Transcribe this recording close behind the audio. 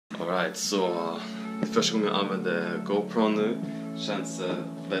Alright, så första gången jag använder GoPro nu känns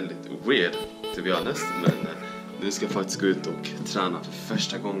väldigt weird, to be honest. Men nu ska jag faktiskt gå ut och träna för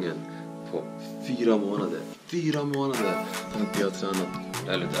första gången på 4 månader. 4 månader har inte jag tränat.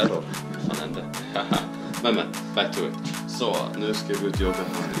 Det är lite error. Vad fan hände? men, back to it. Så, nu ska jag gå ut och jogga här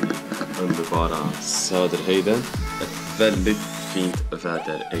i underbara Söderhöjden. Ett väldigt fint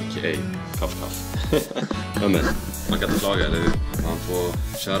väder, a.k.a. kaff. men, man kan inte klaga, eller hur? Man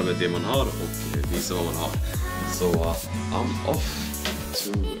får köra med det man har och visa vad man har. Så, I'm off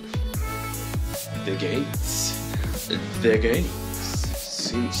to the gates. The gates.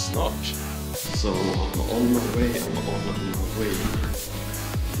 Syns snart. Så, on my way.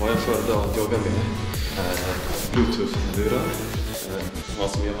 Vad jag föredrar att jogga med är Bluetooth-lurar.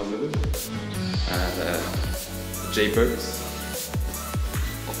 Vad som jag har nu är Jaybirds.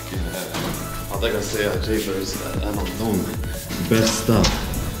 Och jag kan säga att Jaybirds är en av de bästa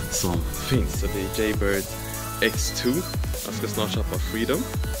som finns. Så det är Jaybird X2. Jag ska snart köpa Freedom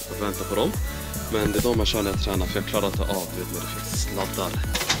och vänta på dem. Men det är de jag kör när jag tränar, för jag klarar inte av det när det finns sladdar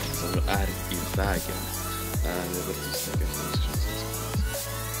som är i vägen.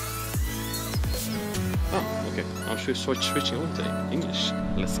 Okay, I'm switching on to English.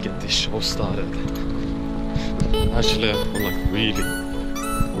 Let's get this show started. Actually, I'm like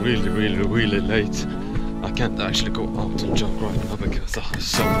really late. I can't actually go out and jog right now because I have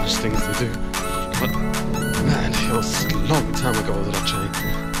so much things to do. But man, it was a long time ago that I trained,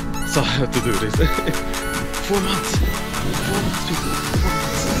 so I have to do this. 4 months people, 4 months.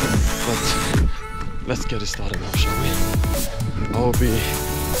 But let's get it started now, shall we? I'll be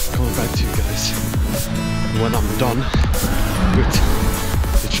coming back to you guys when I'm done with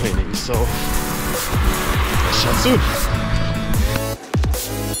the training, so I shall soon.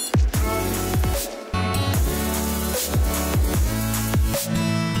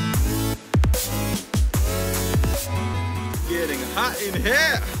 Getting hot in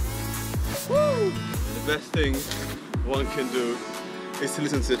here. Woo! The best thing one can do is to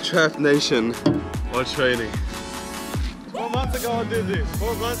listen to Trap Nation while training. 4 months ago I did this,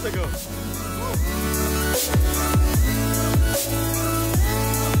 4 months ago.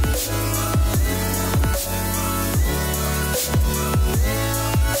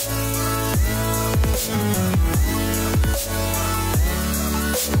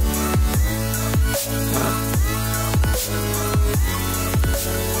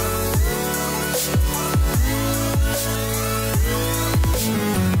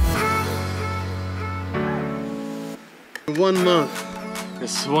 In 1 month,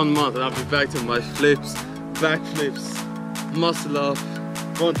 it's 1 month and I'll be back to my flips, back flips, muscle up,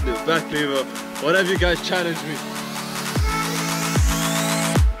 front flip, back lever, whatever you guys challenge me.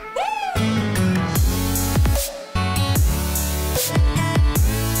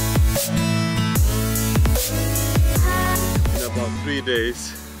 In about 3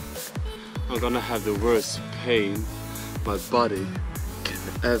 days, I'm gonna have the worst pain my body can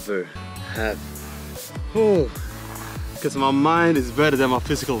ever have. Oh. Because my mind is better than my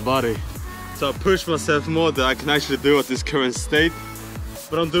physical body. So I push myself more than I can actually do at this current state.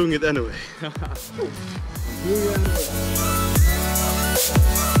 But I'm doing it anyway. I'm doing it anyway.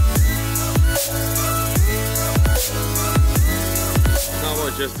 Now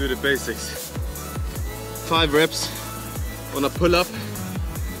I'll just do the basics. 5 reps on a pull-up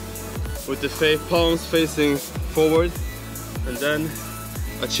with the palms facing forward. And then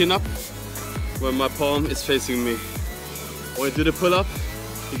a chin-up where my palm is facing me. When you do the pull-up,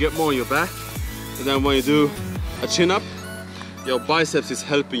 you get more on your back, and then when you do a chin-up, your biceps is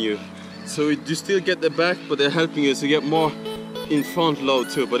helping you. So you still get the back, but they're helping you, so you get more in front load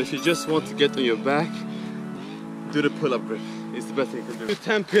too. But if you just want to get on your back, do the pull-up grip. It's the best thing you can do.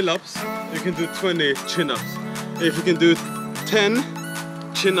 10 pull-ups, you can do 20 chin-ups. If you can do 10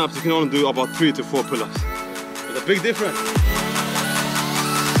 chin-ups, you can only do about 3 to 4 pull-ups. There's a big difference.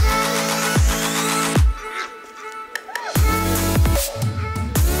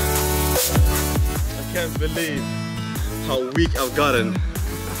 I can't believe how weak I've gotten.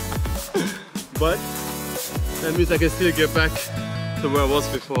 But that means I can still get back to where I was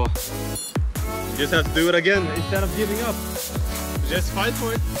before. You just have to do it again instead of giving up. Just fight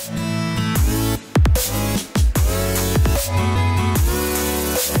for it.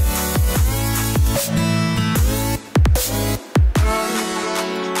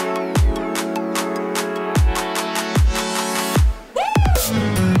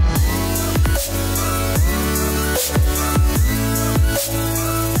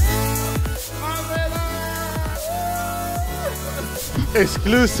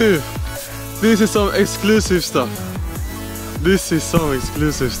 Exclusive! This is some exclusive stuff. This is some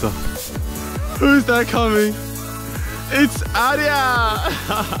exclusive stuff. Who's that coming? It's Arya!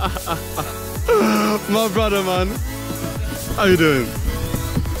 My brother, man. How you doing?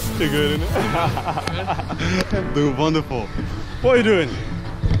 You're good, isn't it? Doing wonderful. What are you doing?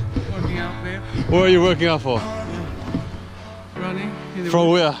 Working out, babe. What are you working out for? Running. From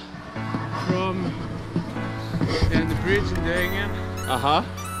where? From the bridge in Dängen. Uh-huh.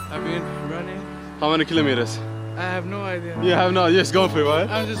 I've been running. How many kilometers? I have no idea. You have not, just go for it, right?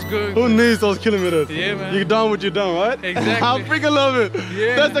 I'm just going. Who needs those kilometers? Yeah, man. You're done what you're done, right? Exactly. I freaking love it.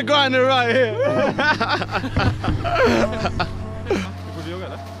 Yeah. That's the grinder right here. Yeah,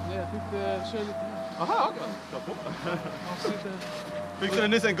 jag tänkte köra lite här. Aha, okej. Fixar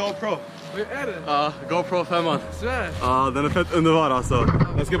den nyss en GoPro? Vad är det? Ja, GoPro 5. Svär? Ja, den är fett underbar alltså.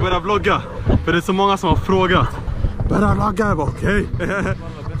 Jag ska börja vlogga, för det är så många som har frågat. Börja vlogga, jag bara okej.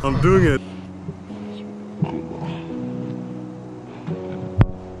 I'm doing it.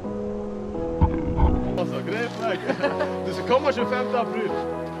 Alltså, grejen. Du ska komma 25 april.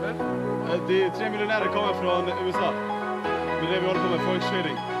 Det är 3 miljonärer kommer från USA. Men det vi håller på med forex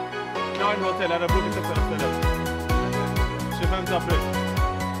trading. Klarn hotell, jag har bokat upp det stället. 25 april.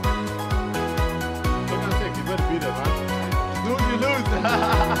 Klockan 6, you better be there, man. Snooze, you lose!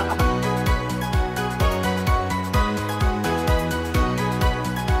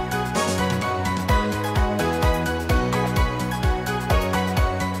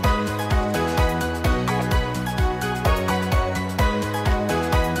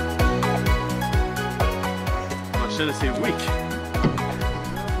 Känner sig weak.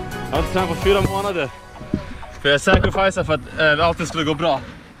 Jag har inte tränat på 4 månader. För jag sacrificear för att allting skulle gå bra.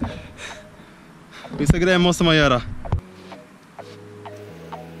 Vissa grejer måste man göra.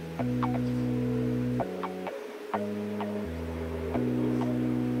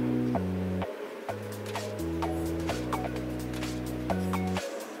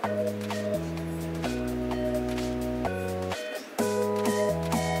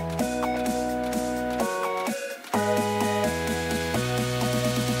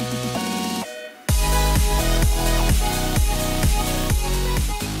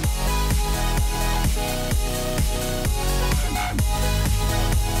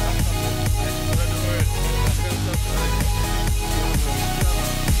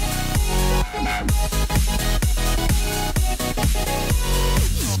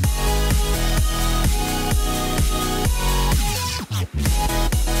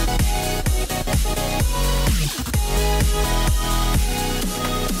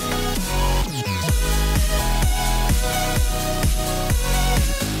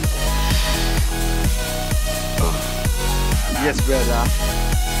 Yes, brother.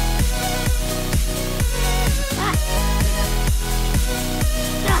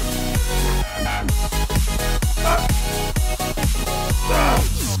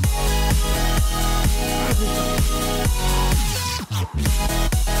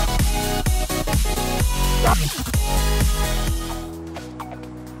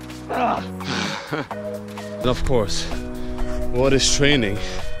 And of course, what is training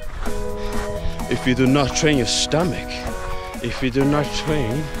if you do not train your stomach? If you do not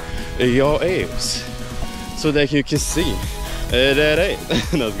train your abs, so that you can see that ain't.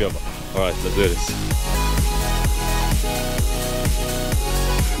 Let's go. All right, let's do this.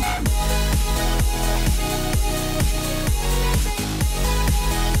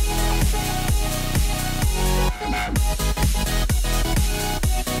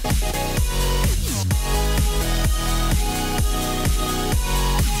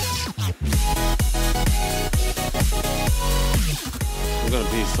 I'm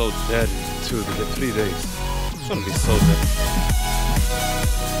gonna be so dead to the 3 days. It's gonna be so dead.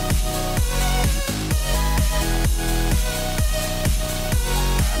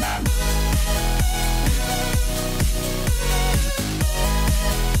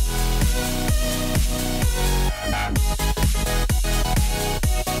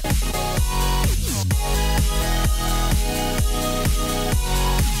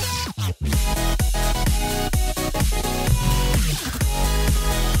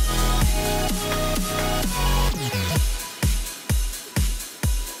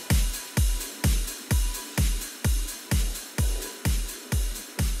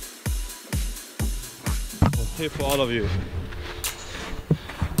 Tip for all of you: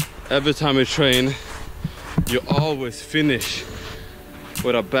 every time you train, you always finish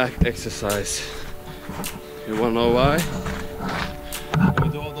with a back exercise. You wanna know why? We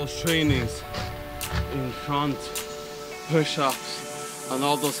do all those trainings in front, push-ups and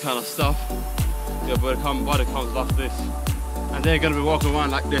all those kind of stuff. Your body comes like this, and then you're gonna be walking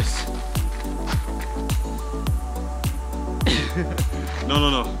around like this.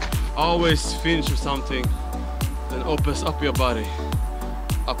 No. Always finish with something that opens up your body.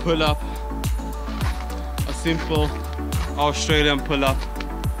 A pull up, a simple Australian pull up,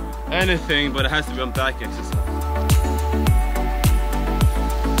 anything, but it has to be on back exercise.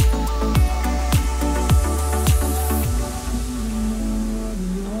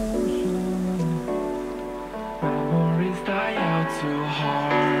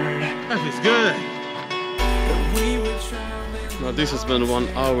 That feels good. Now this has been 1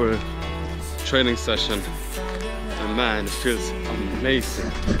 hour training session, and man, it feels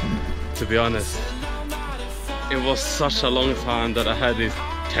amazing, to be honest. It was such a long time that I had this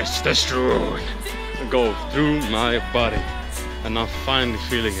testosterone go through my body, and I'm finally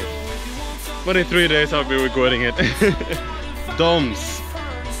feeling it. But in 3 days I'll be recording it. DOMS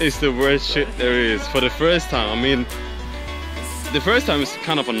is the worst shit there is. For the first time, I mean, the first time is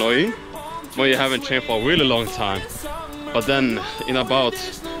kind of annoying when you haven't trained for a really long time. But then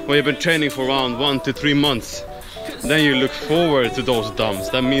when you've been training for around 1 to 3 months, then you look forward to those DOMS.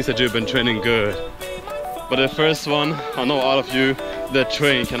 That means that you've been training good. But the first one, I know all of you that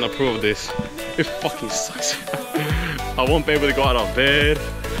train can approve this. It fucking sucks. I won't be able to go out of bed.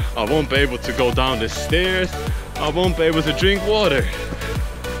 I won't be able to go down the stairs. I won't be able to drink water.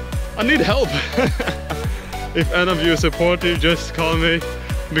 I need help. If any of you support you, just call me,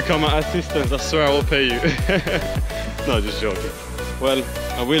 become my assistant. I swear I will pay you. No, just joking. Well,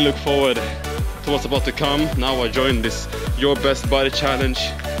 I will look forward to what's about to come. Now I joined this Your Best Body Challenge.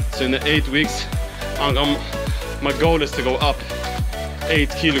 So in the 8 weeks, my goal is to go up 8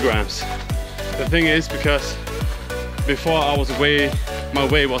 kilograms. The thing is, because before my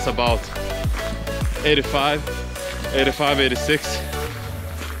weight was about 85, 86.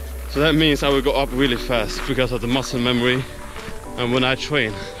 So that means I will go up really fast because of the muscle memory. And when I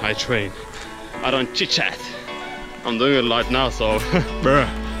train. I don't chit chat. I'm doing it right now, so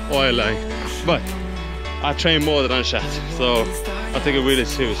oiling. But I train more than I chat, so I take it really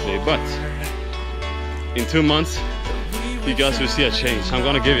seriously. But in 2 months, you guys will see a change. I'm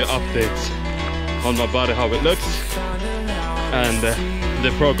gonna give you updates on my body, how it looks, and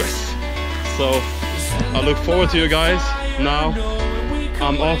the progress. So I look forward to you guys. Now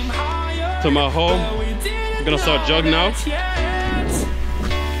I'm off to my home. I'm gonna start jogging now.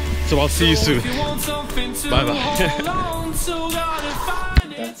 So I'll see you soon. Bye bye.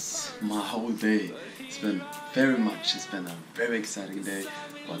 That's my whole day. It's been a very exciting day.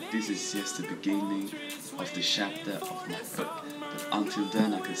 But this is just the beginning of the chapter of my book. But until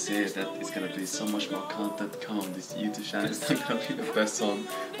then, I can say that it's gonna be so much more content come on this YouTube channel. It's not gonna be the best one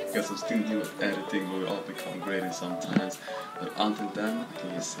because I'm still new at editing. We all become greater sometimes. But until then, I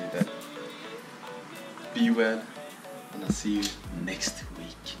can just say that be well, and I'll see you next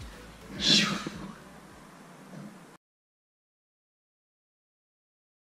week.